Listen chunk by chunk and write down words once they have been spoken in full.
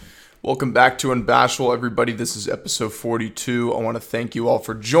Welcome back to Unbashful, everybody. This is episode 42. I want to thank you all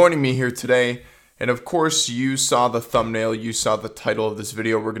for joining me here today. And of course, you saw the thumbnail, you saw the title of this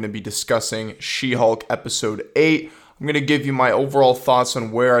video. We're going to be discussing She-Hulk episode 8. I'm going to give you my overall thoughts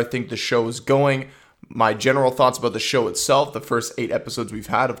on where I think the show is going, my general thoughts about the show itself, the first 8 episodes we've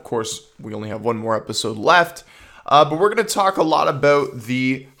had. Of course, we only have one more episode left. But we're going to talk a lot about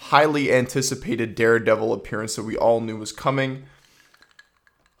the highly anticipated Daredevil appearance that we all knew was coming.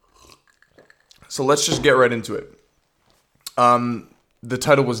 So let's just get right into it. The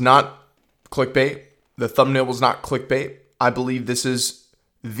title was not clickbait. The thumbnail was not clickbait. I believe this is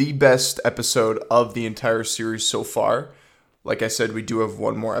the best episode of the entire series so far. Like I said, we do have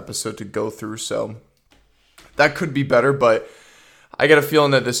one more episode to go through, so that could be better, but I get a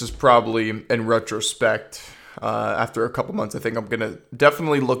feeling that this is probably, in retrospect, after a couple months, I think I'm going to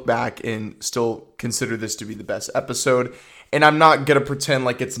definitely look back and still consider this to be the best episode. And I'm not going to pretend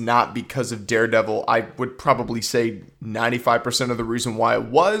like it's not because of Daredevil. I would probably say 95% of the reason why it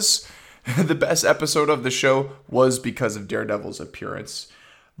was the best episode of the show was because of Daredevil's appearance.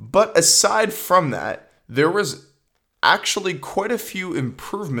 But aside from that, there was actually quite a few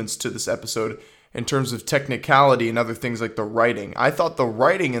improvements to this episode in terms of technicality and other things like the writing. I thought the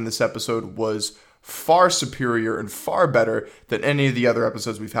writing in this episode was far superior and far better than any of the other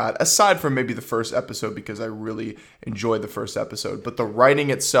episodes we've had, aside from maybe the first episode, because I really enjoyed the first episode. But the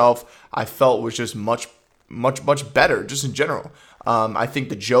writing itself, I felt was just much better, just in general. I think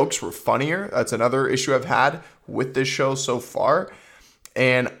the jokes were funnier. That's another issue I've had with this show so far.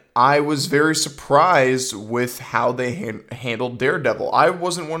 And I was very surprised with how they handled Daredevil. I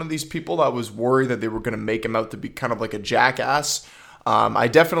wasn't one of these people that was worried that they were going to make him out to be kind of like a jackass. I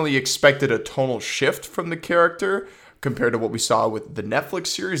definitely expected a tonal shift from the character compared to what we saw with the Netflix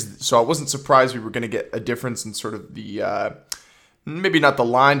series. So I wasn't surprised we were going to get a difference in sort of the, maybe not the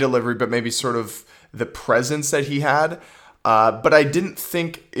line delivery, but maybe sort of the presence that he had. But I didn't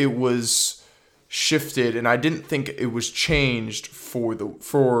think it was shifted, and I didn't think it was changed for the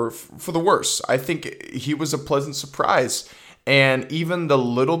worse. I think he was a pleasant surprise. And even the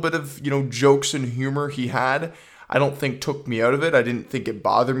little bit of, jokes and humor he had, I don't think took me out of it. I didn't think it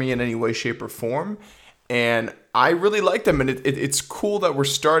bothered me in any way, shape, or form. And I really liked him. And it's cool that we're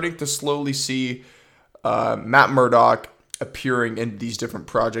starting to slowly see Matt Murdock appearing in these different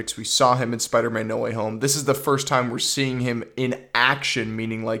projects. We saw him in Spider-Man No Way Home. This is the first time we're seeing him in action,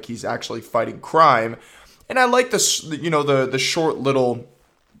 meaning like he's actually fighting crime. And I like this, the short little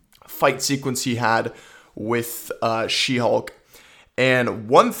fight sequence he had with She-Hulk. And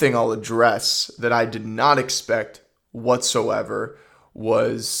one thing I'll address that I did not expect whatsoever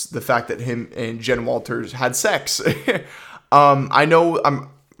was the fact that him and Jen Walters had sex. I'm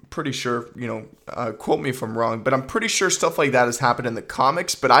pretty sure, quote me if I'm wrong, but I'm pretty sure stuff like that has happened in the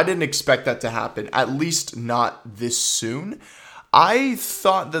comics, but I didn't expect that to happen, at least not this soon. I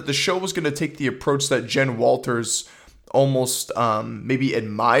thought that the show was going to take the approach that Jen Walters almost maybe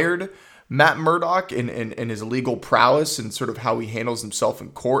admired Matt Murdock in his legal prowess and sort of how he handles himself in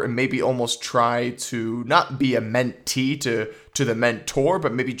court, and maybe almost try to not be a mentee to the mentor,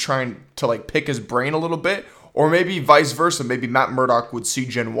 but maybe trying to like pick his brain a little bit, or maybe vice versa. Maybe Matt Murdock would see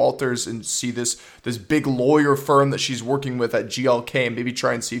Jen Walters and see this big lawyer firm that she's working with at GLK, and maybe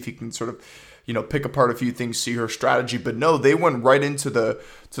try and see if he can sort of pick apart a few things, see her strategy. But no, they went right into the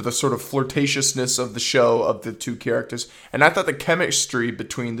sort of flirtatiousness of the show of the two characters. And I thought the chemistry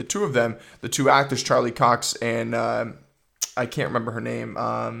between the two of them, the two actors, Charlie Cox and I can't remember her name,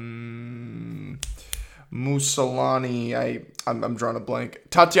 Mussolani. I'm drawing a blank.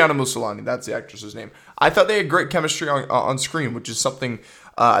 Tatiana Mussolani, that's the actress's name. I thought they had great chemistry on screen, which is something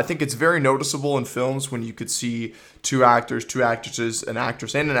I think it's very noticeable in films when you could see two actors, two actresses, an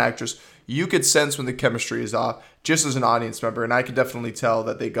actress and an actress. You could sense when the chemistry is off, just as an audience member, and I could definitely tell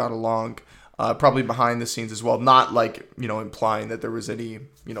that they got along, probably behind the scenes as well. Not like, implying that there was any,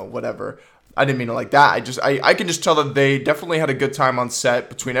 whatever. I didn't mean it like that. I can just tell that they definitely had a good time on set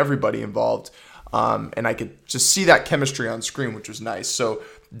between everybody involved, and I could just see that chemistry on screen, which was nice. So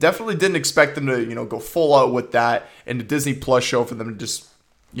definitely didn't expect them to, go full out with that in the Disney Plus show for them to just,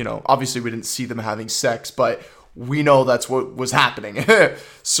 obviously we didn't see them having sex, but we know that's what was happening.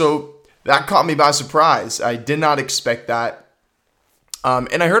 So that caught me by surprise. I did not expect that.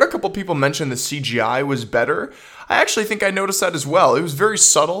 And I heard a couple people mention the CGI was better. I actually think I noticed that as well. It was very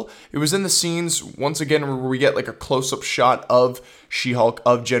subtle. It was in the scenes, once again, where we get like a close-up shot of She-Hulk,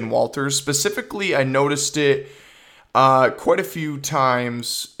 of Jen Walters. Specifically, I noticed it quite a few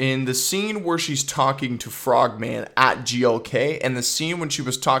times in the scene where she's talking to Frogman at GLK, and the scene when she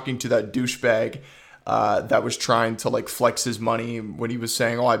was talking to that douchebag that was trying to like flex his money when he was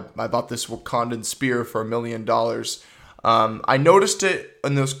saying, "Oh, I bought this Wakandan spear for $1 million." I noticed it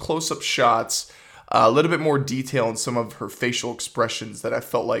in those close-up shots, a little bit more detail in some of her facial expressions that I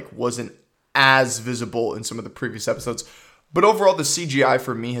felt like wasn't as visible in some of the previous episodes. But overall, the CGI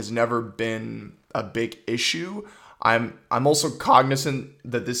for me has never been a big issue. I'm also cognizant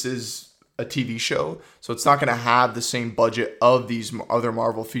that this is a TV show, so it's not going to have the same budget of these other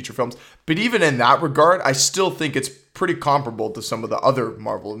Marvel feature films. But even in that regard, I still think it's pretty comparable to some of the other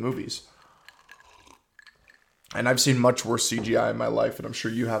Marvel movies. And I've seen much worse CGI in my life, and I'm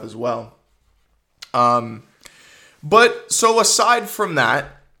sure you have as well. But so aside from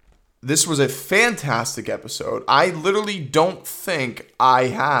that, this was a fantastic episode. I literally don't think I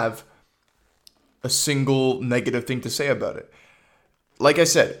have a single negative thing to say about it. Like I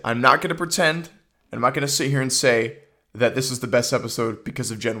said, I'm not going to pretend, and I'm not going to sit here and say that this is the best episode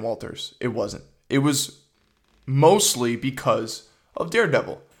because of Jen Walters. It wasn't. It was mostly because of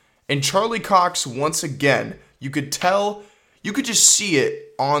Daredevil. And Charlie Cox, once again, you could just see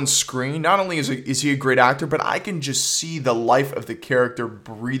it on screen. Not only is he a great actor, but I can just see the life of the character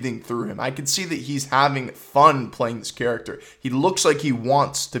breathing through him. I can see that he's having fun playing this character. He looks like he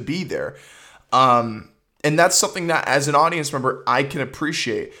wants to be there. And that's something that, as an audience member, I can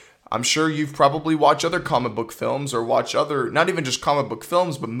appreciate. I'm sure you've probably watched other comic book films or watched other, not even just comic book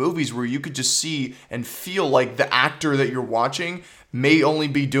films, but movies where you could just see and feel like the actor that you're watching may only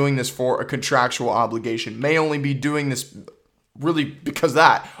be doing this for a contractual obligation, may only be doing this really because of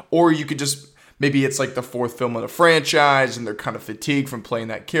that. Or you could just, maybe it's like the fourth film of the franchise and they're kind of fatigued from playing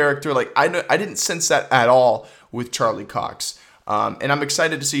that character. Like, I didn't sense that at all with Charlie Cox. And I'm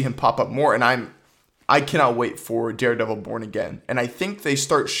excited to see him pop up more, and I cannot wait for Daredevil Born Again. And I think they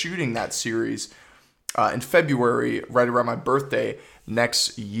start shooting that series in February, right around my birthday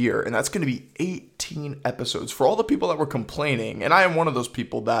next year. And that's going to be 18 episodes. For all the people that were complaining, and I am one of those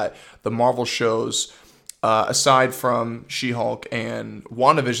people that the Marvel shows, aside from She-Hulk and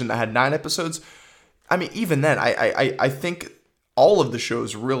WandaVision that had 9 episodes, I mean, even then, I think all of the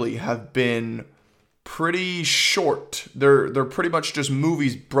shows really have been pretty short. They're pretty much just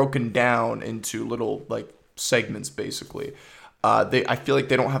movies broken down into little like segments, basically. I feel like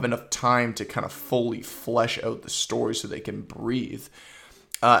they don't have enough time to kind of fully flesh out the story so they can breathe.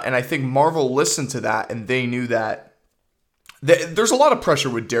 And I think Marvel listened to that, and they knew that there's a lot of pressure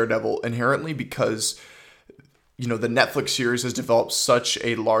with Daredevil inherently because, you know, the Netflix series has developed such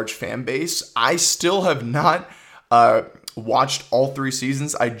a large fan base. I still have not watched all 3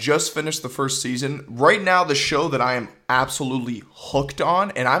 seasons. I just finished the first season. Right now, the show that I am absolutely hooked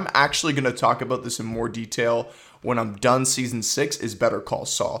on, and I'm actually going to talk about this in more detail when I'm done season 6, is Better Call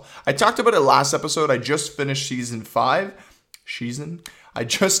Saul. I talked about it last episode. I just finished season 5. I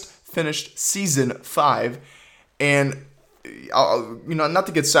just finished season 5, and not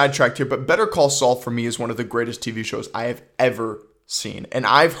to get sidetracked here, but Better Call Saul for me is one of the greatest TV shows I have ever seen. And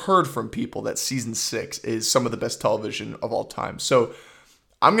I've heard from people that season 6 is some of the best television of all time. So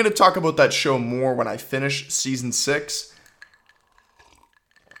I'm going to talk about that show more when I finish season 6.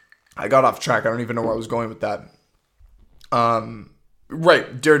 I got off track. I don't even know where I was going with that.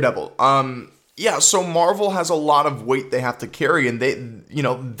 Right, Daredevil. Yeah, so Marvel has a lot of weight they have to carry, and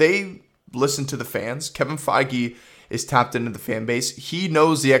they listen to the fans. Kevin Feige is tapped into the fan base. He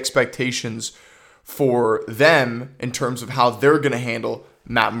knows the expectations for them in terms of how they're going to handle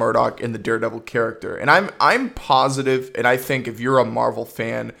Matt Murdock and the Daredevil character. And I'm positive, and I think if you're a Marvel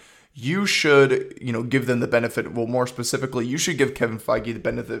fan, you should, give them the benefit. Well, more specifically, you should give Kevin Feige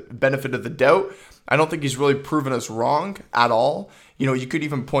the benefit of the doubt. I don't think he's really proven us wrong at all. You could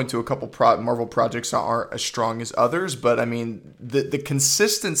even point to a couple Marvel projects that aren't as strong as others, but I mean, the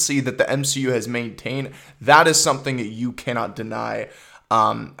consistency that the MCU has maintained, that is something that you cannot deny.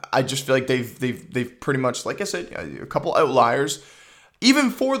 I just feel like they've pretty much, like I said, a couple outliers.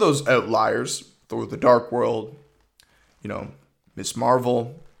 Even for those outliers, Thor: The Dark World, Ms.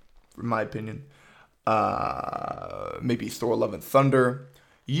 Marvel, in my opinion, maybe Thor: Love and Thunder.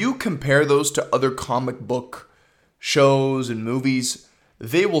 You compare those to other comic book shows and movies,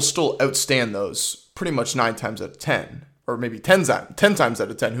 they will still outstand those pretty much 9 times out of 10, or maybe 10 times out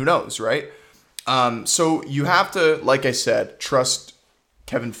of 10. Who knows, right? So you have to, like I said, trust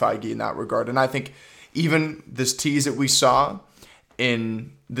Kevin Feige in that regard. And I think even this tease that we saw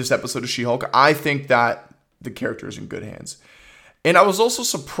in this episode of She-Hulk, I think that the character is in good hands. And I was also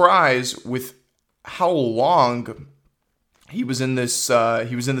surprised with how long he was in this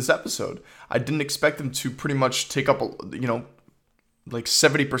episode. I didn't expect him to pretty much take up, like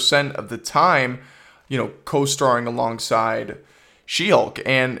 70% of the time, co-starring alongside She-Hulk.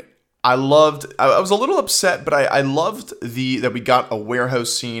 And I was a little upset, but I loved that we got a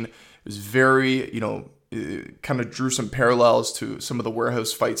warehouse scene. It was very, it kind of drew some parallels to some of the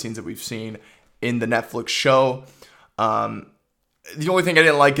warehouse fight scenes that we've seen in the Netflix show. The only thing I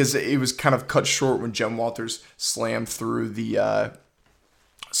didn't like is it was kind of cut short when Jen Walters slammed through the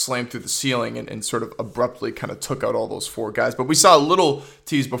ceiling and sort of abruptly kind of took out all those four guys. But we saw a little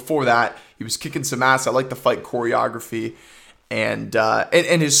tease before that. He was kicking some ass. I like the fight choreography. And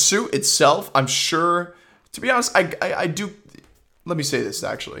his suit itself, I'm sure, to be honest, I do. Let me say this,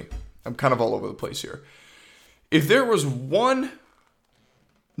 actually. I'm kind of all over the place here. If there was one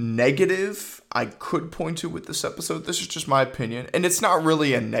negative I could point to with this episode, this is just my opinion. And it's not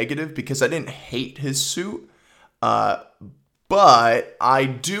really a negative because I didn't hate his suit. But I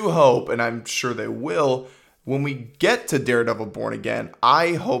do hope, and I'm sure they will, when we get to Daredevil Born Again,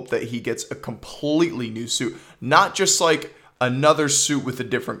 I hope that he gets a completely new suit. Not just like another suit with a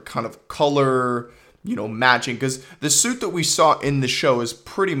different kind of color, matching. Because the suit that we saw in the show is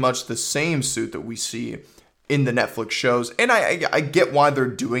pretty much the same suit that we see in the Netflix shows. And I get why they're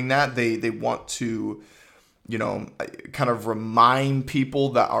doing that. They want to, kind of remind people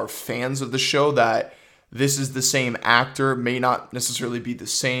that are fans of the show that this is the same actor. May not necessarily be the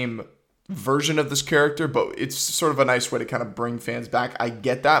same version of this character, but it's sort of a nice way to kind of bring fans back. I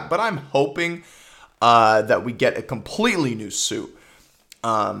get that, but I'm hoping that we get a completely new suit.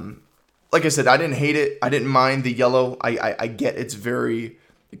 Like I said, I didn't hate it. I didn't mind the yellow. I get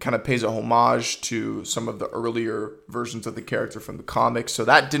it kind of pays a homage to some of the earlier versions of the character from the comics, so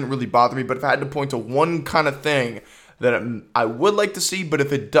that didn't really bother me. But if I had to point to one kind of thing that I would like to see, but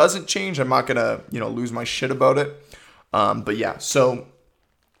if it doesn't change, I'm not gonna lose my shit about it. But yeah, so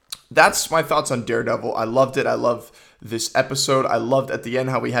that's my thoughts on Daredevil. I loved it. I love this episode. I loved at the end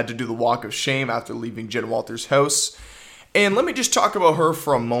how we had to do the walk of shame after leaving Jen Walters' house. And let me just talk about her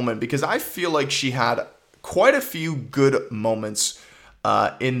for a moment, because I feel like she had quite a few good moments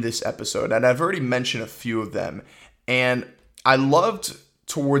in this episode, and I've already mentioned a few of them. And I loved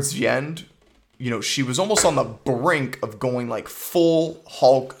towards the end, she was almost on the brink of going like full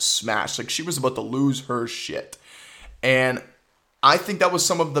Hulk smash. Like she was about to lose her shit. And I think that was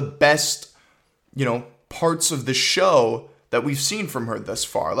some of the best, parts of the show that we've seen from her thus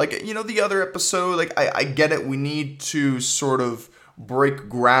far. Like, the other episode, like I get it. We need to sort of break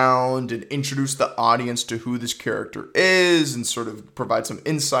ground and introduce the audience to who this character is and sort of provide some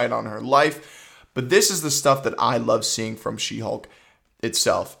insight on her life. But this is the stuff that I love seeing from She-Hulk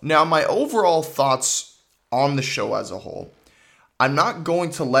itself. Now, my overall thoughts on the show as a whole, I'm not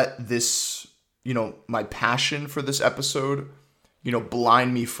going to let this, my passion for this episode,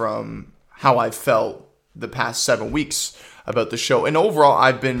 blind me from how I felt the past 7 weeks about the show. And overall,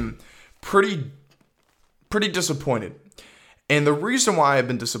 I've been pretty disappointed. And the reason why I've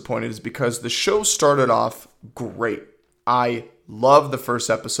been disappointed is because the show started off great. I loved the first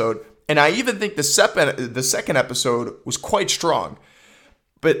episode, and I even think the second episode was quite strong.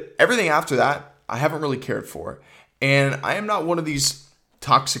 But everything after that, I haven't really cared for. And I am not one of these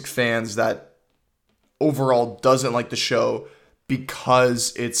toxic fans that overall doesn't like the show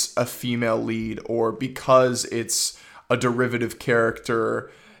because it's a female lead or because it's a derivative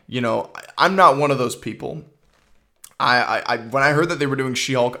character. I'm not one of those people. I when I heard that they were doing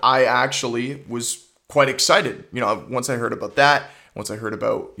She-Hulk, I actually was quite excited. Once I heard about that, once I heard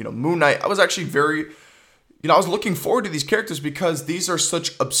about, Moon Knight, I was actually very, I was looking forward to these characters because these are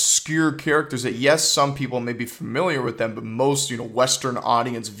such obscure characters that, yes, some people may be familiar with them, but most, Western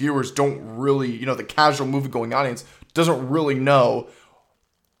audience viewers don't really, the casual movie-going audience doesn't really know,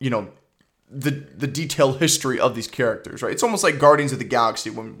 the detailed history of these characters, right? It's almost like Guardians of the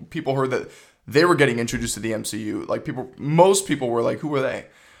Galaxy when people heard that they were getting introduced to the MCU. Like most people were like, who are they?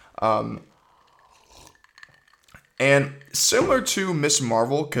 And similar to Ms.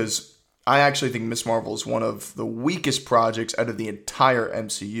 Marvel, because I actually think Ms. Marvel is one of the weakest projects out of the entire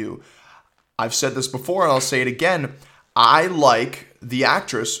MCU. I've said this before and I'll say it again. I like the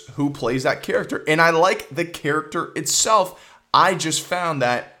actress who plays that character, and I like the character itself. I just found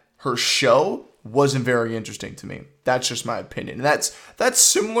that her show wasn't very interesting to me. That's just my opinion. And that's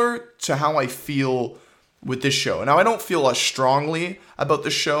similar to how I feel with this show. Now, I don't feel as strongly about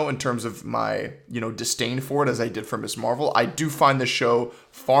the show in terms of my, disdain for it as I did for Ms. Marvel. I do find the show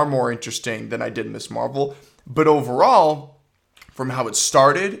far more interesting than I did Ms. Marvel. But overall, from how it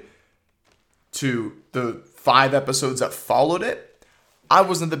started to the 5 episodes that followed it, I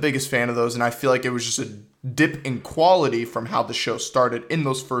wasn't the biggest fan of those, and I feel like it was just a dip in quality from how the show started in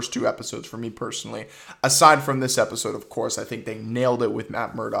those first 2 episodes for me personally. Aside from this episode, of course, I think they nailed it with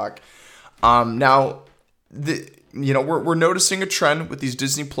Matt Murdock. Now, we're noticing a trend with these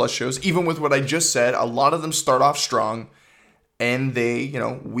Disney Plus shows. Even with what I just said, a lot of them start off strong, and they,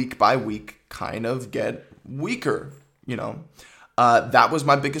 week by week kind of get weaker, That was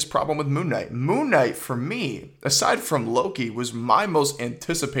my biggest problem with Moon Knight. Moon Knight, for me, aside from Loki, was my most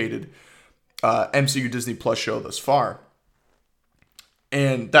anticipated MCU Disney Plus show thus far.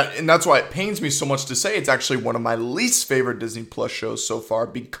 And that's why it pains me so much to say it's actually one of my least favorite Disney Plus shows so far,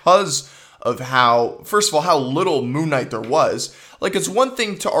 because of first of all, how little Moon Knight there was. Like, it's one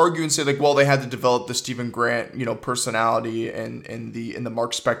thing to argue and say, like, well, they had to develop the Stephen Grant, personality and the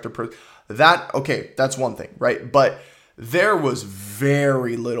Mark Spector. That's one thing, right? But there was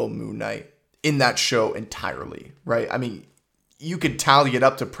very little Moon Knight in that show entirely, right? I mean, you could tally it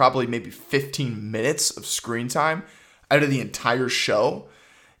up to probably maybe 15 minutes of screen time out of the entire show.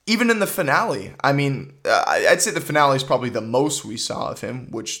 Even in the finale, I mean, I'd say the finale is probably the most we saw of him,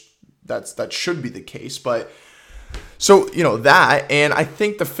 which that should be the case. But so, that, and I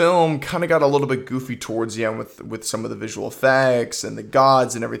think the film kind of got a little bit goofy towards the end with some of the visual effects and the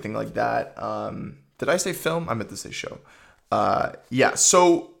gods and everything like that. Did I say film? I meant to say show. Yeah.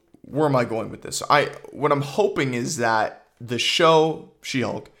 So where am I going with this? What I'm hoping is that the show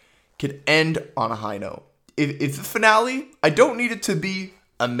She-Hulk could end on a high note. If the finale, I don't need it to be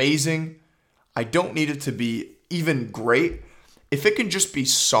amazing. I don't need it to be even great. If it can just be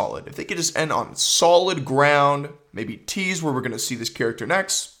solid, if they could just end on solid ground, maybe tease where we're going to see this character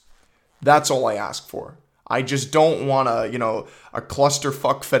next, that's all I ask for. I just don't want a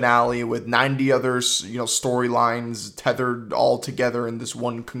clusterfuck finale with 90 other, storylines tethered all together in this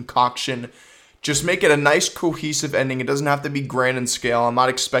one concoction. Just make it a nice, cohesive ending. It doesn't have to be grand in scale. I'm not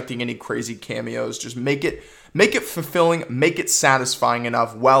expecting any crazy cameos. Just make it fulfilling, make it satisfying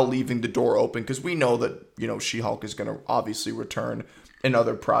enough while leaving the door open, because we know that, She-Hulk is going to obviously return in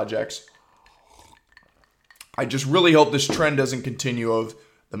other projects. I just really hope this trend doesn't continue of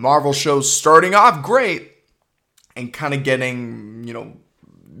the Marvel shows starting off great and kind of getting,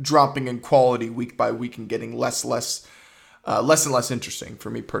 dropping in quality week by week and getting less and less interesting for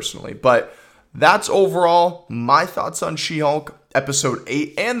me personally. But that's overall my thoughts on She-Hulk episode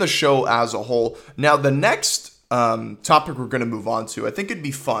 8 and the show as a whole. Now, the next topic we're going to move on to, I think it'd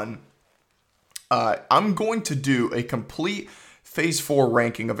be fun. I'm going to do a complete Phase 4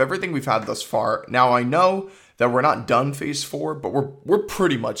 ranking of everything we've had thus far. Now, I know that we're not done Phase 4, but we're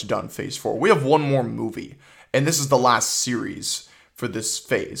pretty much done Phase 4. We have one more movie, and this is the last series for this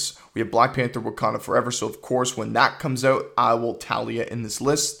phase. We have Black Panther: Wakanda Forever, so of course, when that comes out, I will tally it in this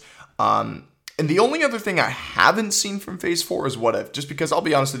list. And the only other thing I haven't seen from Phase 4 is What If, just because I'll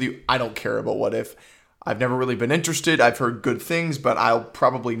be honest with you, I don't care about What If. I've never really been interested. I've heard good things, but I'll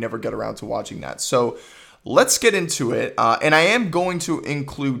probably never get around to watching that. So let's get into it. And I am going to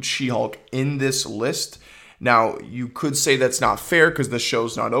include She-Hulk in this list. Now, you could say that's not fair because the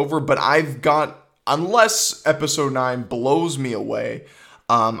show's not over, but unless episode 9 blows me away,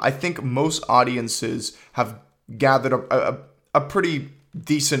 I think most audiences have gathered a pretty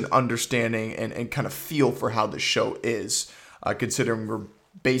decent understanding and kind of feel for how the show is, considering we're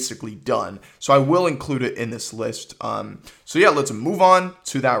basically done. So I will include it in this list. So yeah, let's move on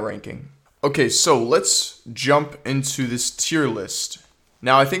to that ranking. Okay, so let's jump into this tier list.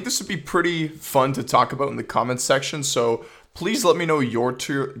 Now, I think this would be pretty fun to talk about in the comments section, so please let me know your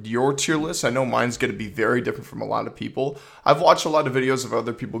tier list. I know mine's going to be very different from a lot of people. I've watched a lot of videos of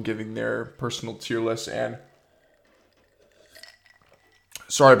other people giving their personal tier lists, and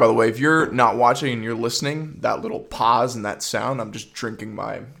sorry, by the way, if you're not watching and you're listening, that little pause and that sound, I'm just drinking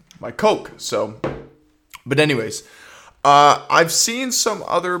my Coke. So, but anyways, I've seen some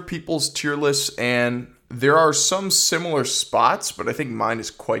other people's tier lists, and there are some similar spots, but I think mine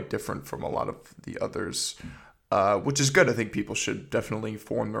is quite different from a lot of the others, which is good. I think people should definitely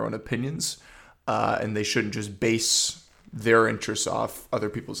form their own opinions, and they shouldn't just base their interests off other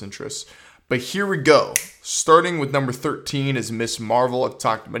people's interests. But here we go. Starting with number 13 is Miss Marvel. I've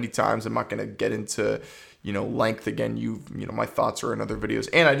talked many times. I'm not going to get into, length again. My thoughts are in other videos.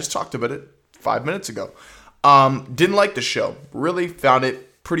 And I just talked about it 5 minutes ago. Didn't like the show. Really found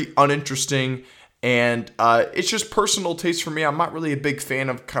it pretty uninteresting. And it's just personal taste for me. I'm not really a big fan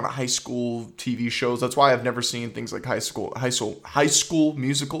of kind of high school TV shows. That's why I've never seen things like High School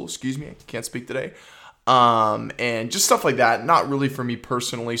Musical. Excuse me. I can't speak today. And just stuff like that. Not really for me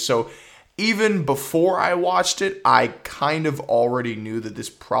personally. So even before I watched it, I kind of already knew that this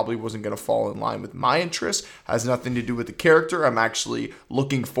probably wasn't going to fall in line with my interests. Has nothing to do with the character. I'm actually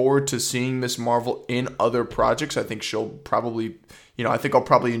looking forward to seeing Miss Marvel in other projects. I think she'll probably, I think I'll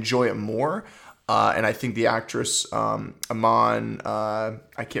probably enjoy it more. And I think the actress Iman, I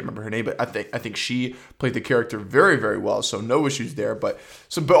can't remember her name, but I think she played the character very, very well. So no issues there. But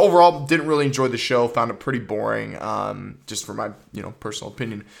overall, didn't really enjoy the show. Found it pretty boring, just for my personal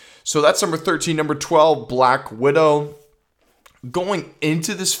opinion. So that's number 13. Number 12, Black Widow. Going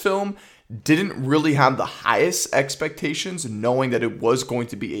into this film, didn't really have the highest expectations, knowing that it was going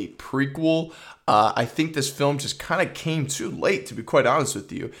to be a prequel. I think this film just kind of came too late, to be quite honest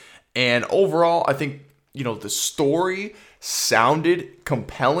with you. And overall, I think, the story sounded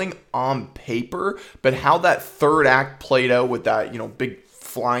compelling on paper, but how that third act played out with that, big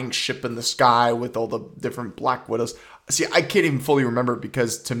flying ship in the sky with all the different Black Widows. See, I can't even fully remember,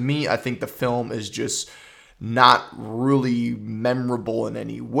 because to me, I think the film is just not really memorable in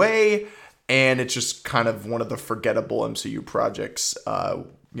any way. And it's just kind of one of the forgettable MCU projects,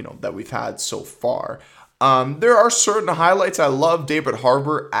 that we've had so far. There are certain highlights. I love David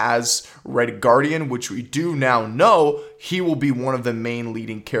Harbour as Red Guardian, which we do now know he will be one of the main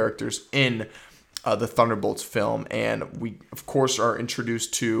leading characters in the Thunderbolts film. And we, of course, are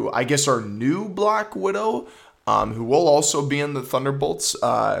introduced to, I guess, our new Black Widow, who will also be in the Thunderbolts.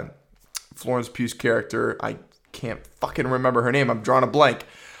 Florence Pugh's character, I can't fucking remember her name. I'm drawing a blank.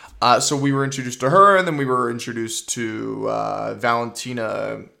 So we were introduced to her, and then we were introduced to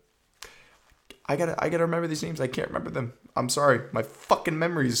Valentina. I gotta remember these names. I can't remember them. I'm sorry. My fucking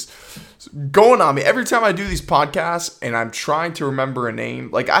memory's going on me. Every time I do these podcasts and I'm trying to remember a name,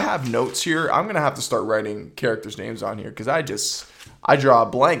 like I have notes here. I'm gonna have to start writing characters' names on here, because I draw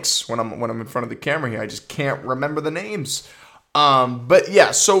blanks when I'm in front of the camera here. I just can't remember the names. But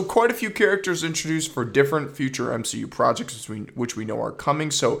yeah, so quite a few characters introduced for different future MCU projects, which we know are coming.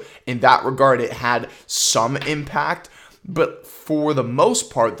 So in that regard, it had some impact. But for the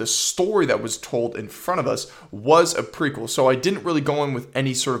most part, the story that was told in front of us was a prequel. So I didn't really go in with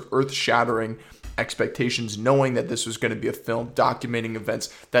any sort of earth-shattering expectations, knowing that this was going to be a film documenting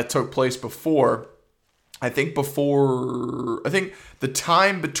events that took place before. I think the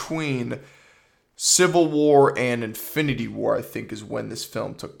time between Civil War and Infinity War, I think, is when this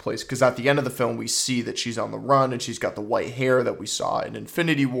film took place. Because at the end of the film, we see that she's on the run and she's got the white hair that we saw in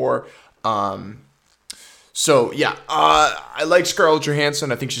Infinity War. So, yeah, I like Scarlett Johansson.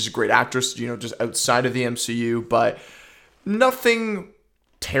 I think she's a great actress, just outside of the MCU. But nothing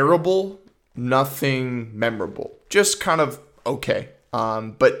terrible, nothing memorable. Just kind of okay.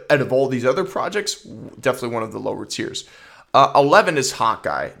 But out of all these other projects, definitely one of the lower tiers. 11 is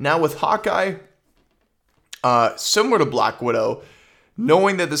Hawkeye. Now, with Hawkeye, similar to Black Widow,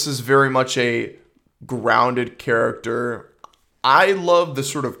 knowing that this is very much a grounded character, I love the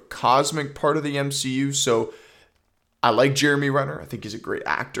sort of cosmic part of the MCU, so I like Jeremy Renner. I think he's a great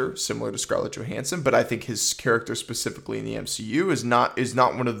actor, similar to Scarlett Johansson, but I think his character specifically in the MCU is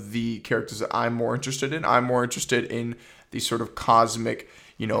not one of the characters that I'm more interested in. I'm more interested in the sort of cosmic,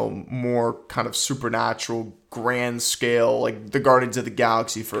 more kind of supernatural, grand scale, like the Guardians of the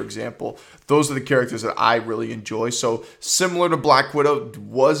Galaxy, for example. Those are the characters that I really enjoy. So similar to Black Widow,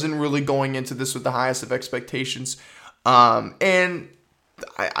 wasn't really going into this with the highest of expectations. And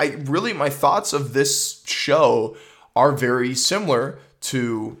I really, my thoughts of this show are very similar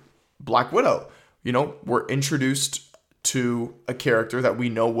to Black Widow. We're introduced to a character that we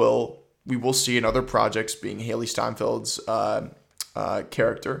know we will see in other projects, being Haley Steinfeld's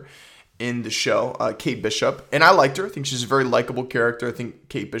character in the show, Kate Bishop. And I liked her. I think she's a very likable character. I think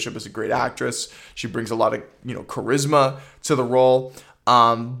Kate Bishop is a great actress. She brings a lot of, charisma to the role.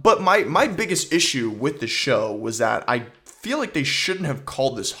 But my biggest issue with the show was that I feel like they shouldn't have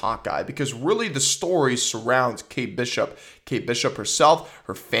called this Hawkeye, because really the story surrounds Kate Bishop herself,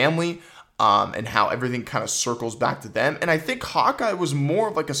 her family, and how everything kind of circles back to them. And I think Hawkeye was more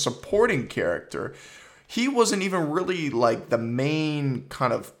of like a supporting character. He wasn't even really like the main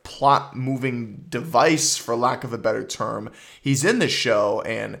kind of plot moving device, for lack of a better term. He's in the show,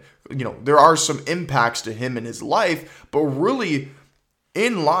 and there are some impacts to him in his life, but really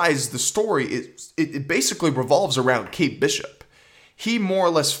in lies the story. It basically revolves around Kate Bishop. He more or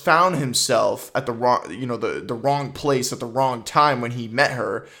less found himself at the wrong, the wrong place at the wrong time when he met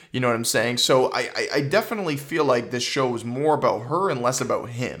her. You know what I'm saying? So I definitely feel like this show was more about her and less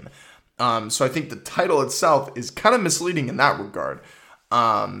about him. So I think the title itself is kind of misleading in that regard,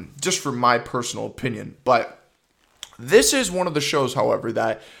 just for my personal opinion. But this is one of the shows, however,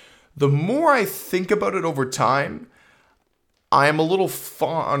 that the more I think about it over time, I'm a little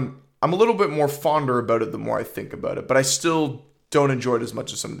bit more fonder about it the more I think about it, but I still don't enjoy it as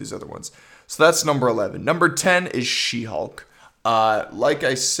much as some of these other ones. So that's number 11. Number 10 is She-Hulk. Like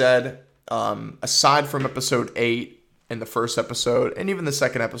I said, aside from episode 8 in the first episode, and even the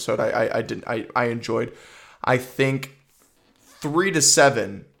second episode I enjoyed. I think 3 to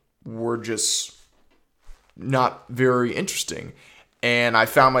 7 were just not very interesting. And I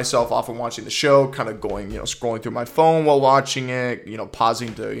found myself often watching the show, kind of going, scrolling through my phone while watching it,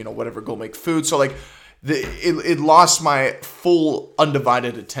 pausing to, whatever, go make food. So like it lost my full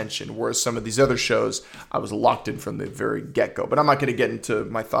undivided attention. Whereas some of these other shows, I was locked in from the very get-go. But I'm not going to get into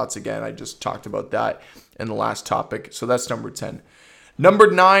my thoughts again. I just talked about that in the last topic. So that's number 10. Number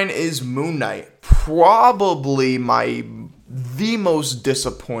 9 is Moon Knight. Probably the most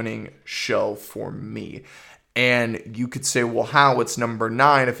disappointing show for me. And you could say, well, how? It's number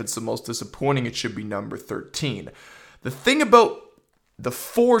 9. If it's the most disappointing, it should be number 13. The thing about the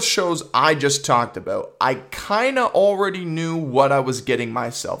 4 shows I just talked about, I kind of already knew what I was getting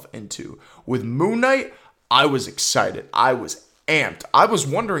myself into. With Moon Knight, I was excited. I was amped. I was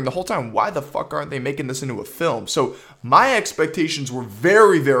wondering the whole time, why the fuck aren't they making this into a film? So my expectations were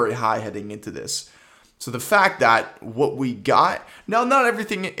very, very high heading into this. So the fact that what we got, now not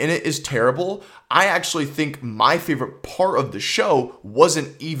everything in it is terrible. I actually think my favorite part of the show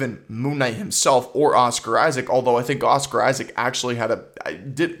wasn't even Moon Knight himself or Oscar Isaac, although I think Oscar Isaac actually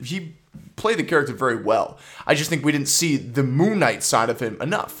he played the character very well. I just think we didn't see the Moon Knight side of him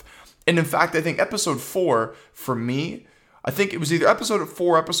enough. And in fact, I think episode 4, for me, I think it was either episode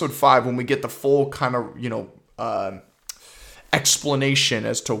 4 or episode 5 when we get the full kind of, explanation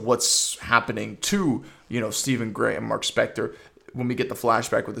as to what's happening to, Stephen Grant and Mark Spector when we get the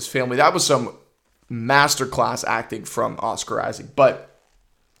flashback with his family. That was some masterclass acting from Oscar Isaac. But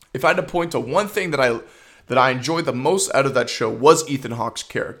if I had to point to one thing that I enjoyed the most out of that show was Ethan Hawke's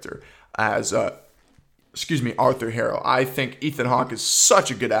character as Arthur Harrow. I think Ethan Hawke is such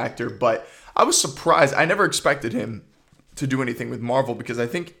a good actor, but I was surprised. I never expected him to do anything with Marvel because I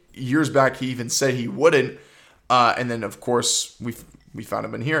think years back he even said he wouldn't. And then, of course, we found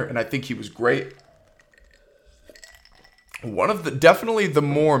him in here, and I think he was great. One of definitely the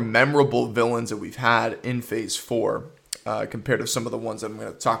more memorable villains that we've had in Phase 4, compared to some of the ones I'm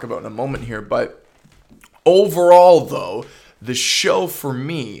going to talk about in a moment here. But overall, though, the show for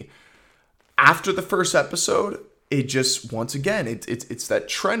me, after the first episode, it just, once again, it's that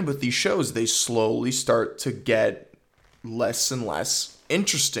trend with these shows. They slowly start to get less and less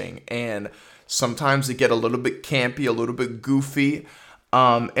interesting, and sometimes they get a little bit campy, a little bit goofy,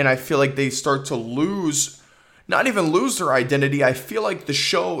 and I feel like they start to not even lose their identity. I feel like the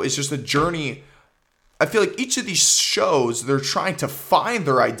show is just a journey. I feel like each of these shows, they're trying to find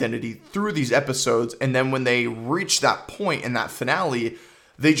their identity through these episodes, and then when they reach that point in that finale,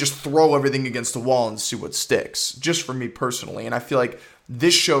 they just throw everything against the wall and see what sticks, just for me personally. And I feel like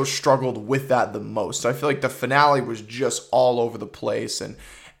this show struggled with that the most. I feel like the finale was just all over the place, and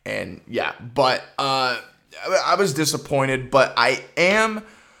yeah, but I was disappointed, but I am,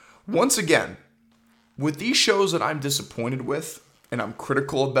 once again, with these shows that I'm disappointed with and I'm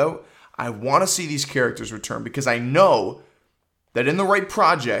critical about, I want to see these characters return because I know that in the right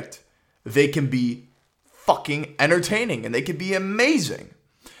project, they can be fucking entertaining and they can be amazing.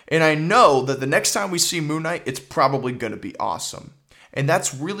 And I know that the next time we see Moon Knight, it's probably going to be awesome. And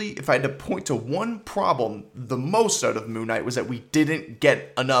that's really, if I had to point to one problem the most out of Moon Knight, was that we didn't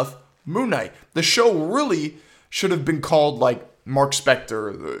get enough Moon Knight. The show really should have been called like Mark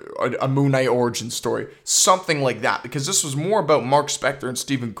Spector, a Moon Knight origin story, something like that, because this was more about Mark Spector and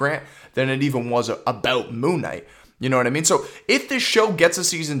Stephen Grant than it even was about Moon Knight. You know what I mean? So if this show gets a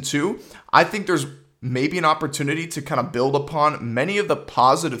season 2, I think there's maybe an opportunity to kind of build upon many of the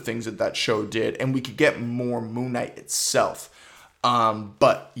positive things that show did, and we could get more Moon Knight itself.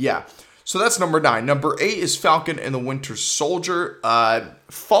 But yeah, so that's number 9. Number 8 is Falcon and the Winter Soldier.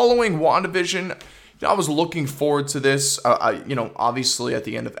 Following WandaVision, I was looking forward to this. Obviously at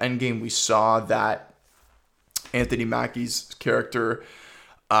the end of Endgame, we saw that Anthony Mackie's character,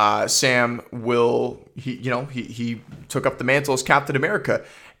 Sam, he took up the mantle as Captain America.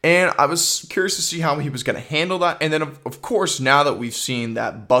 And I was curious to see how he was going to handle that. And then, of course, now that we've seen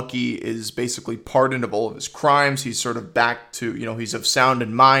that Bucky is basically pardoned of all of his crimes, he's sort of back to, he's of sound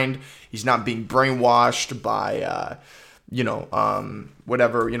in mind. He's not being brainwashed by,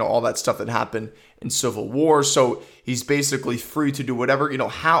 all that stuff that happened in Civil War. So he's basically free to do whatever.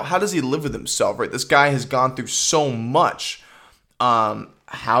 How does he live with himself, right? This guy has gone through so much.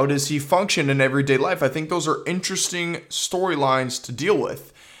 How does he function in everyday life? I think those are interesting storylines to deal with.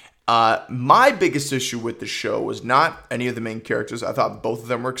 My biggest issue with the show was not any of the main characters. I thought both of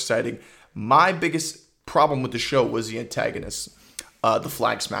them were exciting. My biggest problem with the show was the antagonists, the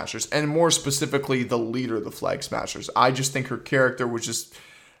Flag Smashers, and more specifically, the leader of the Flag Smashers. I just think her character was just,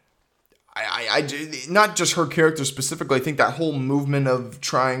 not just her character specifically. I think that whole movement of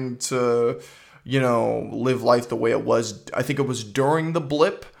trying to, live life the way it was. I think it was during the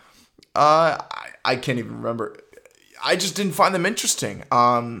blip. I can't even remember. I just didn't find them interesting.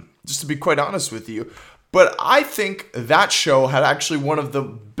 Just to be quite honest with you. But I think that show had actually one of the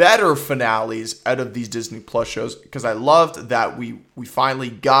better finales out of these Disney Plus shows, because I loved that we finally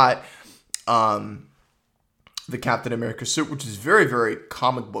got the Captain America suit, which is very, very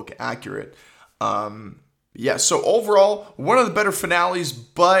comic book accurate. So overall, one of the better finales,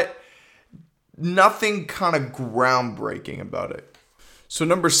 but nothing kind of groundbreaking about it. So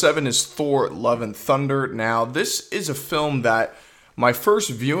number 7 is Thor: Love and Thunder. Now, this is a film that my first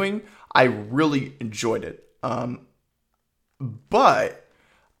viewing, I really enjoyed it. But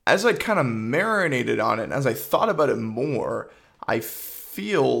as I kind of marinated on it, and as I thought about it more, I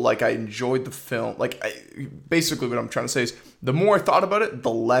feel like I enjoyed the film. Basically what I'm trying to say is, the more I thought about it,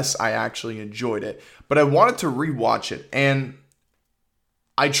 the less I actually enjoyed it. But I wanted to rewatch it, and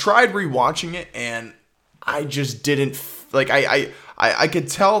I tried rewatching it, and I just didn't I could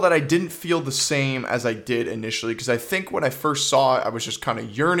tell that I didn't feel the same as I did initially, because I think when I first saw it, I was just kind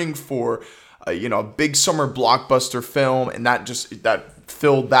of yearning for a big summer blockbuster film, and that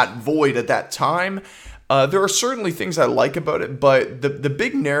filled that void at that time. There are certainly things I like about it, but the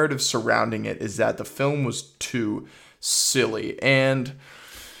big narrative surrounding it is that the film was too silly. And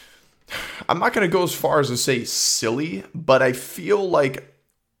I'm not going to go as far as to say silly, but I feel like,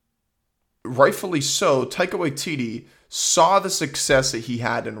 rightfully so, Taika Waititi saw the success that he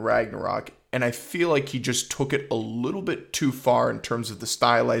had in Ragnarok, and I feel like he just took it a little bit too far in terms of the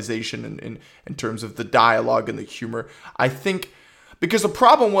stylization and in terms of the dialogue and the humor. I think because the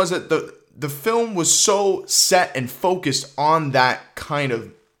problem was that the film was so set and focused on that kind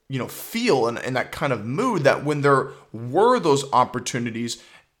of feel and that kind of mood, that when there were those opportunities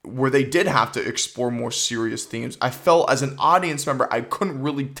where they did have to explore more serious themes, I felt as an audience member, I couldn't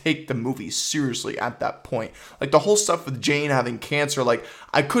really take the movie seriously at that point. Like the whole stuff with Jane having cancer,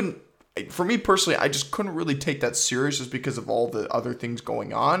 for me personally, I just couldn't really take that serious just because of all the other things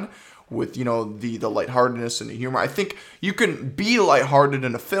going on with, the lightheartedness and the humor. I think you can be lighthearted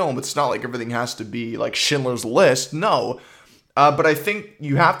in a film. It's not like everything has to be like Schindler's List. No. But I think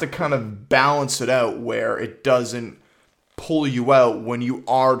you have to kind of balance it out where it doesn't pull you out when you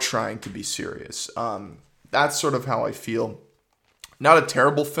are trying to be serious. That's sort of how I feel. Not a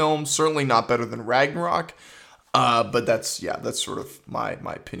terrible film, certainly not better than Ragnarok, but that's sort of my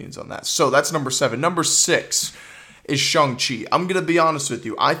opinions on that. So that's number 7. Number 6 is Shang-Chi. I'm going to be honest with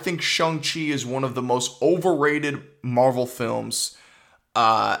you. I think Shang-Chi is one of the most overrated Marvel films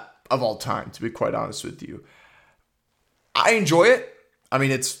of all time, to be quite honest with you. I enjoy it. I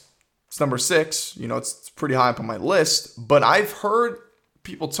mean, it's number 6, it's pretty high up on my list, but I've heard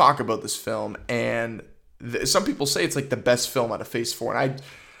people talk about this film, and some people say it's like the best film out of Phase 4, and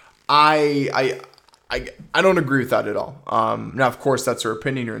I don't agree with that at all. Now, of course, that's your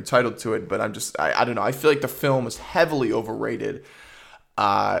opinion, you're entitled to it, but I don't know, I feel like the film is heavily overrated.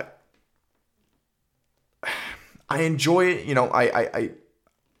 I enjoy it,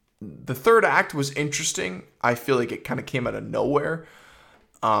 the third act was interesting. I feel like it kind of came out of nowhere.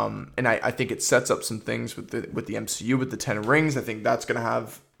 And I think it sets up some things with the MCU, with the 10 rings. I think that's going to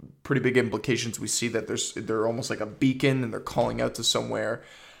have pretty big implications. We see that they're almost like a beacon and they're calling out to somewhere.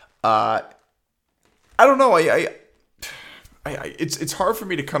 I don't know. It's hard for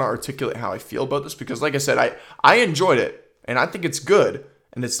me to kind of articulate how I feel about this, because like I said, I enjoyed it and I think it's good,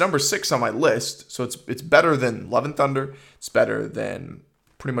 and it's number 6 on my list. So it's better than Love and Thunder. It's better than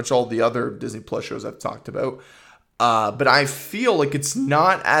pretty much all the other Disney Plus shows I've talked about. But I feel like it's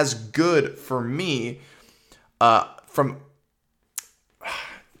not as good for me I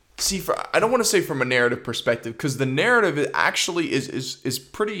don't want to say from a narrative perspective, because the narrative actually is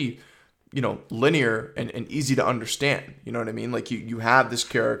pretty, linear and easy to understand. You know what I mean? Like you have this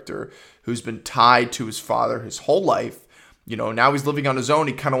character who's been tied to his father his whole life. Now he's living on his own.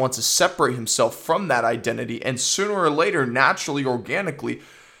 He kind of wants to separate himself from that identity. And sooner or later, naturally, organically,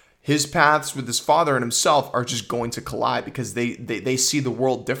 his paths with his father and himself are just going to collide, because they see the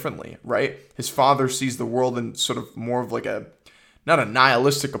world differently, right? His father sees the world in sort of more of like not a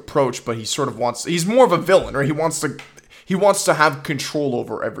nihilistic approach, but he's more of a villain, right? He wants to have control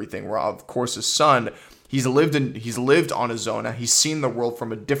over everything. Where of course his son, he's lived on his own. He's seen the world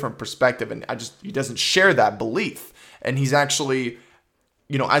from a different perspective, and he doesn't share that belief. And he's actually,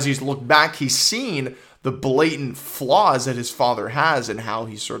 as he's looked back, he's seen the blatant flaws that his father has and how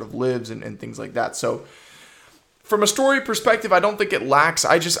he sort of lives and things like that. So from a story perspective, I don't think it lacks.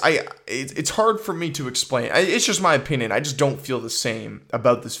 It's hard for me to explain. It's just my opinion. I just don't feel the same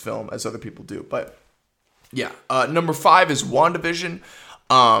about this film as other people do. But yeah, number 5 is WandaVision.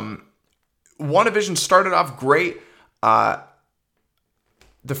 WandaVision started off great. The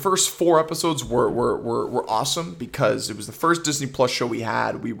first 4 episodes were awesome because it was the first Disney Plus show we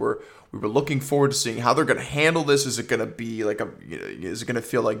had. We were looking forward to seeing how they're going to handle this. Is it going to be like is it going to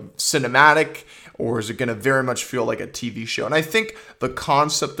feel like cinematic, or is it going to very much feel like a TV show? And I think the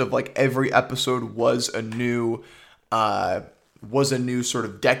concept of like every episode was a new sort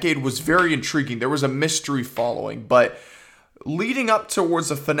of decade was very intriguing. There was a mystery following, but leading up towards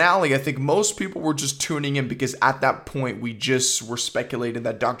the finale, I think most people were just tuning in because at that point we just were speculating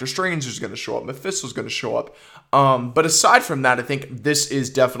that Doctor Strange is going to show up, Mephisto's going to show up. But aside from that, I think this is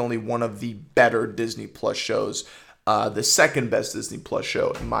definitely one of the better Disney Plus shows, the second best Disney Plus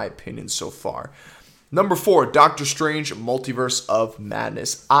show in my opinion so far. Number 4, Doctor Strange Multiverse of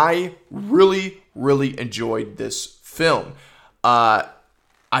Madness. I really, really enjoyed this film. I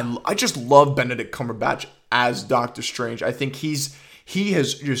just love Benedict Cumberbatch as Doctor Strange. I think he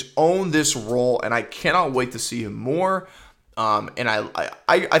has just owned this role, and I cannot wait to see him more. And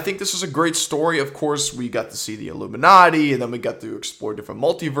I think this is a great story. Of course, we got to see the Illuminati, and then we got to explore different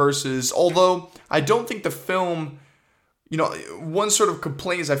multiverses. Although I don't think the film, one sort of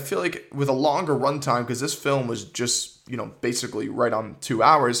complaint is I feel like with a longer runtime, because this film was just basically right on 2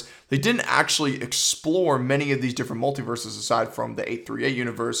 hours, they didn't actually explore many of these different multiverses aside from the 838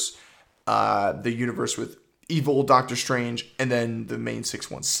 universe, the universe with evil Doctor Strange, and then the main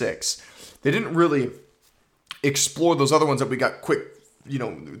 616. They didn't really explore those other ones that we got quick,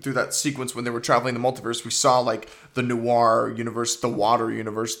 through that sequence when they were traveling the multiverse. We saw like the noir universe, the water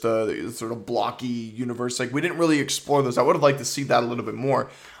universe, the sort of blocky universe. Like we didn't really explore those. I would have liked to see that a little bit more.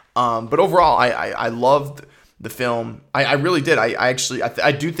 But overall, I loved the film. I really did.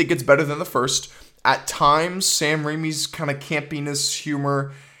 I do think it's better than the first. At times, Sam Raimi's kind of campiness,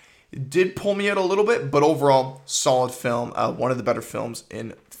 humor did pull me out a little bit, but overall, solid film. One of the better films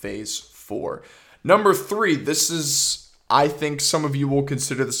in Phase 4. Number 3, this is, I think some of you will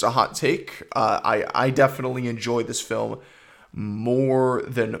consider this a hot take. I definitely enjoy this film more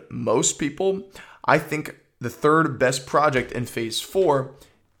than most people. I think the third best project in Phase 4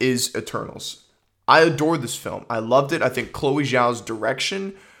 is Eternals. I adored this film. I loved it. I think Chloe Zhao's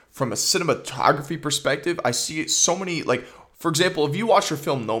direction from a cinematography perspective, I see so many, like, for example, if you watch her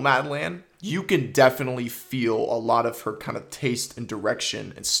film Nomadland, you can definitely feel a lot of her kind of taste and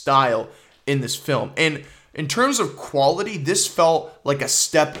direction and style in this film. And in terms of quality, this felt like a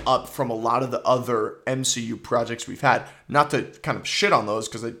step up from a lot of the other MCU projects we've had. Not to kind of shit on those,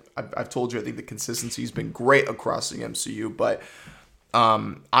 because I've told you I think the consistency has been great across the MCU, but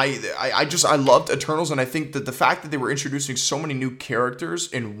I loved Eternals, and I think that the fact that they were introducing so many new characters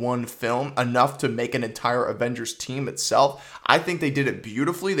in one film, enough to make an entire Avengers team itself, I think they did it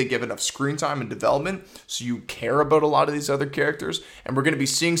beautifully. They give enough screen time and development so you care about a lot of these other characters, and we're going to be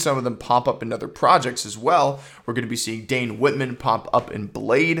seeing some of them pop up in other projects as well. We're going to be seeing Dane Whitman pop up in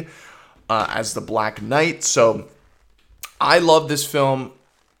Blade as the Black Knight, so I love this film.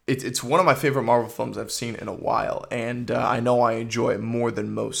 It's one of my favorite Marvel films I've seen in a while, and I know I enjoy it more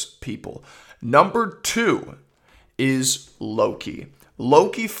than most people. Number 2 is Loki.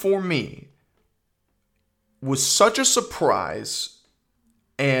 Loki, for me, was such a surprise,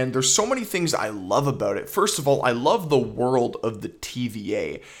 and there's so many things I love about it. First of all, I love the world of the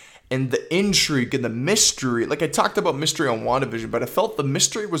TVA, and the intrigue and the mystery. Like I talked about mystery on WandaVision, but I felt the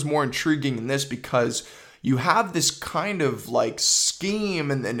mystery was more intriguing in this because you have this kind of like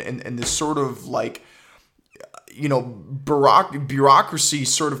scheme and this sort of like, bureaucracy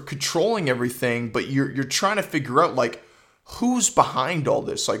sort of controlling everything, but you're trying to figure out like who's behind all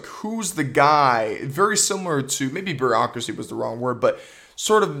this, like who's the guy. Very similar to, maybe bureaucracy was the wrong word, but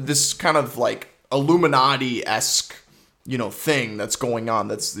sort of this kind of like Illuminati-esque thing that's going on.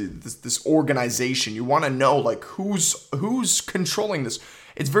 That's this organization. You want to know like who's controlling this.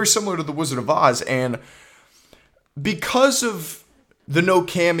 It's very similar to The Wizard of Oz, and because of the no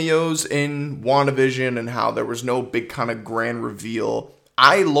cameos in WandaVision and how there was no big kind of grand reveal,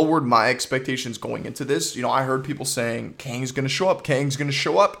 I lowered my expectations going into this. I heard people saying Kang's going to show up,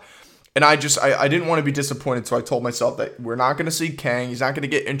 and I didn't want to be disappointed, so I told myself that we're not going to see Kang. He's not going to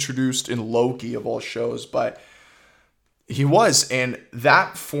get introduced in Loki of all shows, but he was, and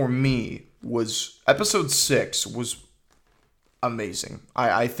that for me was episode 6 was amazing.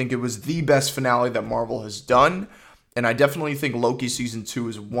 I think it was the best finale that Marvel has done, and I definitely think Loki Season 2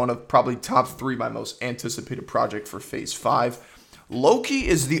 is one of probably top 3 my most anticipated project for Phase 5. Loki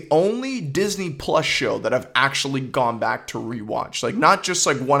is the only Disney Plus show that I've actually gone back to rewatch. Like, not just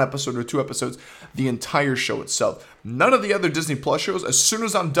like one episode or two episodes, the entire show itself. None of the other Disney Plus shows, as soon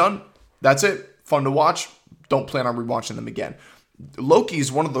as I'm done, that's it. Fun to watch. Don't plan on rewatching them again. Loki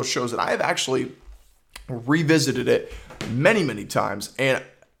is one of those shows that I have actually revisited it many, many times. And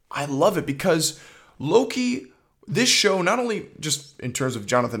I love it because Loki, this show, not only just in terms of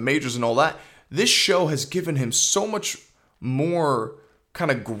Jonathan Majors and all that, this show has given him so much more kind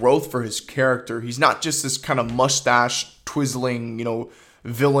of growth for his character. He's not just this kind of mustache twizzling,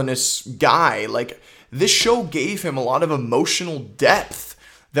 villainous guy. Like, this show gave him a lot of emotional depth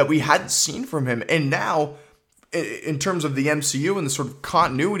that we hadn't seen from him. And now, in terms of the MCU and the sort of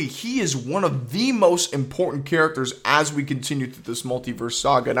continuity, he is one of the most important characters as we continue through this multiverse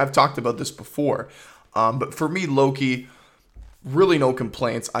saga. And I've talked about this before. But for me, Loki, really no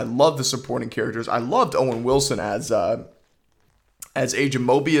complaints. I love the supporting characters. I loved Owen Wilson as Agent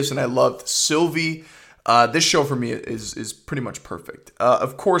Mobius, and I loved Sylvie. This show for me is pretty much perfect.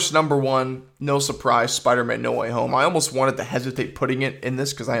 Of course, number one, no surprise, Spider-Man No Way Home. I almost wanted to hesitate putting it in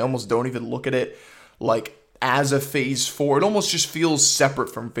this because I almost don't even look at it like as a Phase 4. It almost just feels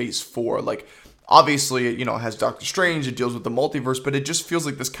separate from Phase 4. Like, obviously, it has Doctor Strange, it deals with the multiverse, but it just feels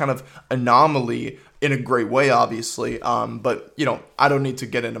like this kind of anomaly in a great way, obviously. But, I don't need to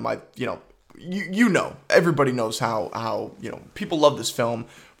get into my, everybody knows how people love this film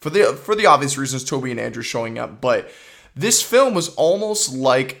for the obvious reasons, Toby and Andrew showing up. But this film was almost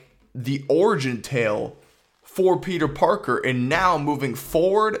like the origin tale for Peter Parker, and now moving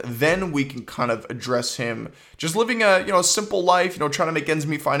forward, then we can kind of address him just living a simple life, trying to make ends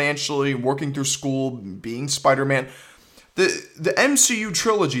meet financially, working through school, being Spider-Man. The MCU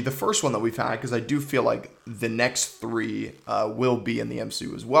trilogy, the first one that we've had, because I do feel like the next three will be in the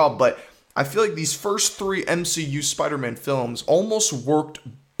MCU as well, but I feel like these first three MCU Spider-Man films almost worked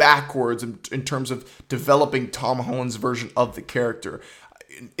backwards in terms of developing Tom Holland's version of the character.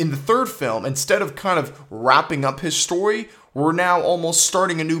 In the third film, instead of kind of wrapping up his story, we're now almost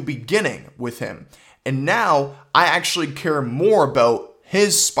starting a new beginning with him. And now I actually care more about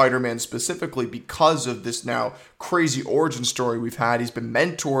his Spider-Man specifically because of this now crazy origin story we've had. He's been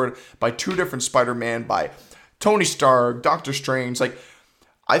mentored by two different Spider-Man, by Tony Stark, Doctor Strange. Like,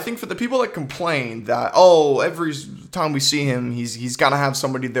 I think for the people that complain that, every time we see him, he's got to have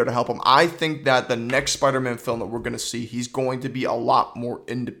somebody there to help him, I think that the next Spider-Man film that we're going to see, he's going to be a lot more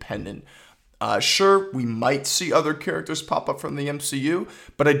independent. Sure, we might see other characters pop up from the MCU,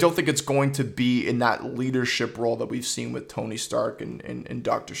 but I don't think it's going to be in that leadership role that we've seen with Tony Stark and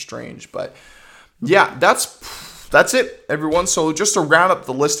Doctor Strange. But yeah, that's it, everyone. So just to round up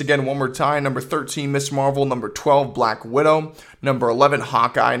the list again one more time: number 13, Miss Marvel; number 12, Black Widow; number 11,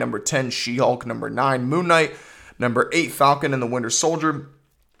 Hawkeye; number 10, She-Hulk; number 9, Moon Knight; number 8, Falcon and the Winter Soldier;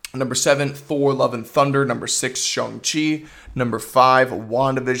 number 7, Thor: Love and Thunder; number 6, Shang-Chi; number 5,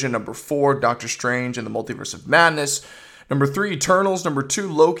 WandaVision; number 4, Doctor Strange and the Multiverse of Madness; number 3, Eternals; number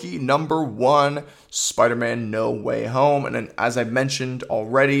 2, Loki; number 1, Spider-Man No Way Home. And then, as I mentioned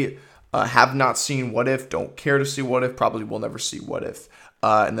already, have not seen What If, don't care to see What If, probably will never see What If.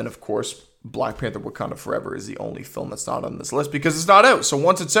 And then, of course, Black Panther Wakanda Forever is the only film that's not on this list because it's not out. So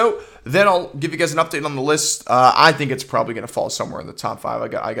once it's out, then I'll give you guys an update on the list. I think it's probably going to fall somewhere in the top 5.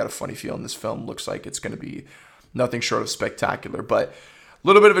 I got a funny feeling this film looks like it's going to be nothing short of spectacular. But a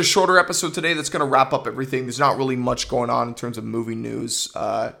little bit of a shorter episode today that's going to wrap up everything. There's not really much going on in terms of movie news.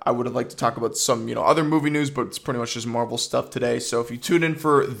 I would have liked to talk about some, other movie news, but it's pretty much just Marvel stuff today. So if you tune in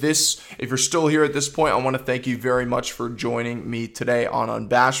for this, if you're still here at this point, I want to thank you very much for joining me today on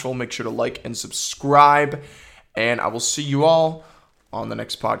Unbashful. Make sure to like and subscribe, and I will see you all on the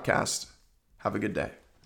next podcast. Have a good day.